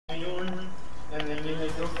yun. And then you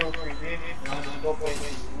had your girlfriend here, and I had your girlfriend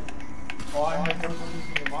here. Oh, I had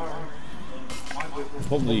girlfriend tomorrow.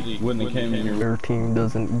 Probably wouldn't have came in your team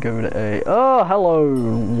doesn't go to A. Oh, hello,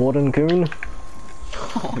 Warden Coon.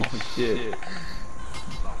 Oh shit.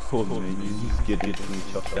 Poor man, you just get instantly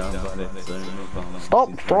chopped down by that zone. Stop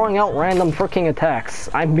throwing out random freaking attacks.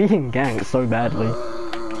 I'm being ganked so badly.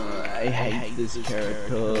 I hate this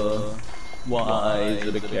character. Why is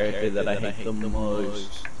it a character that I hate the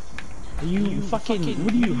most? Are you fucking,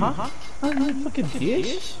 what are you, huh? Are you a fucking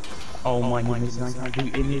bitch? Oh my goodness, I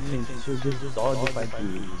can't do anything, so just dodge if I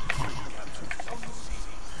do.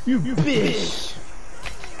 You bitch!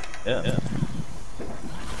 Yeah.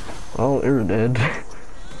 Oh, you're dead.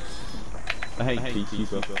 I hate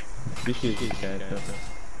Peacekeeper. This is his character.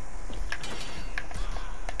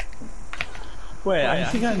 Wait, I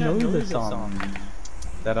think I know this song.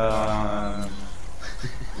 That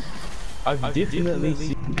I've definitely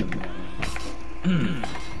seen them.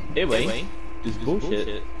 Anyway, it's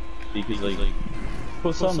bullshit. Because like,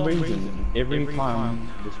 for some reason, every time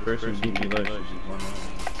this person gives me low,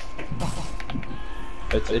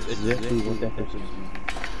 it's exactly what that person is.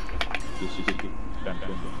 Just keep back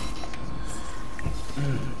then.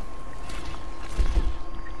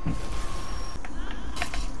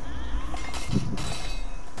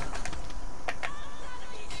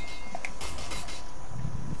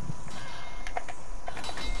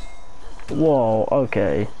 Whoa,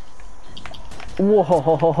 okay.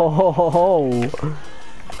 Whoa.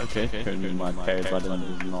 Okay, turning my parry button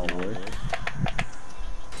does not work.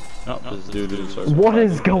 Oh, this dude is so what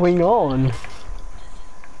is going on?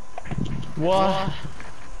 What?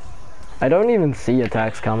 I don't even see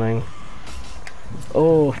attacks coming.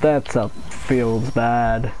 Oh, that's feels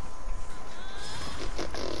bad.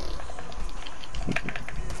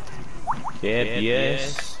 Yeah,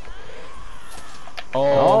 yes.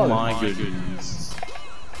 Oh my goodness.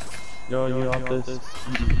 Yo, you got this.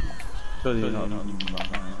 Surely you're not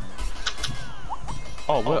behind.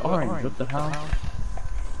 Oh, we're orange, what the hell?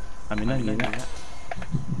 I mean, I knew that.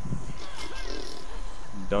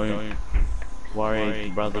 Don't worry,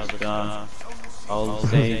 brother Scar. I'll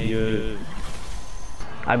save you.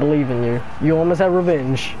 I believe in you. You almost had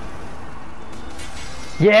revenge.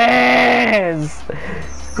 Yes!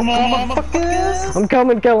 Come on, motherfuckers! I'm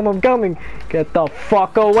coming, kill him, I'm coming! Get the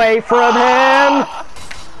fuck away from him!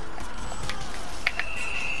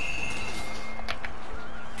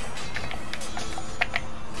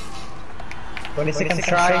 20 seconds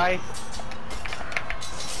try.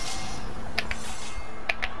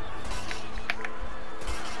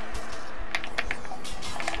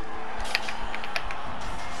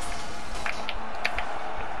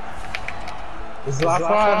 This is the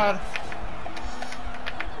last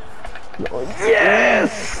one.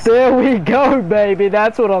 Yes! There we go, baby.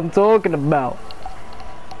 That's what I'm talking about.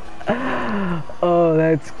 Oh,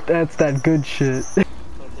 that's that good shit.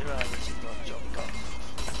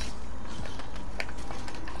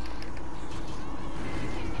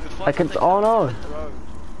 I can. Oh no.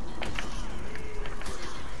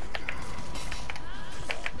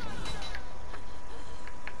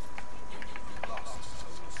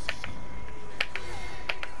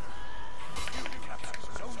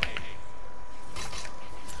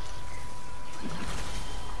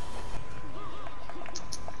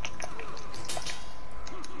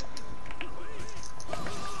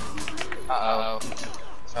 Uh-oh.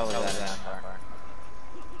 Totally that down far.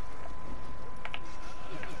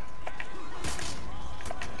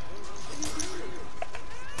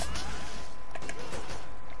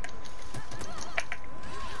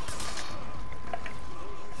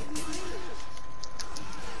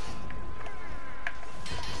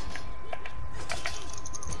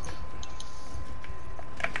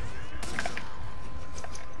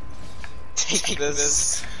 Take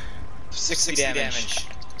this. 60 damage.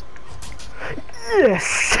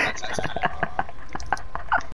 Yes!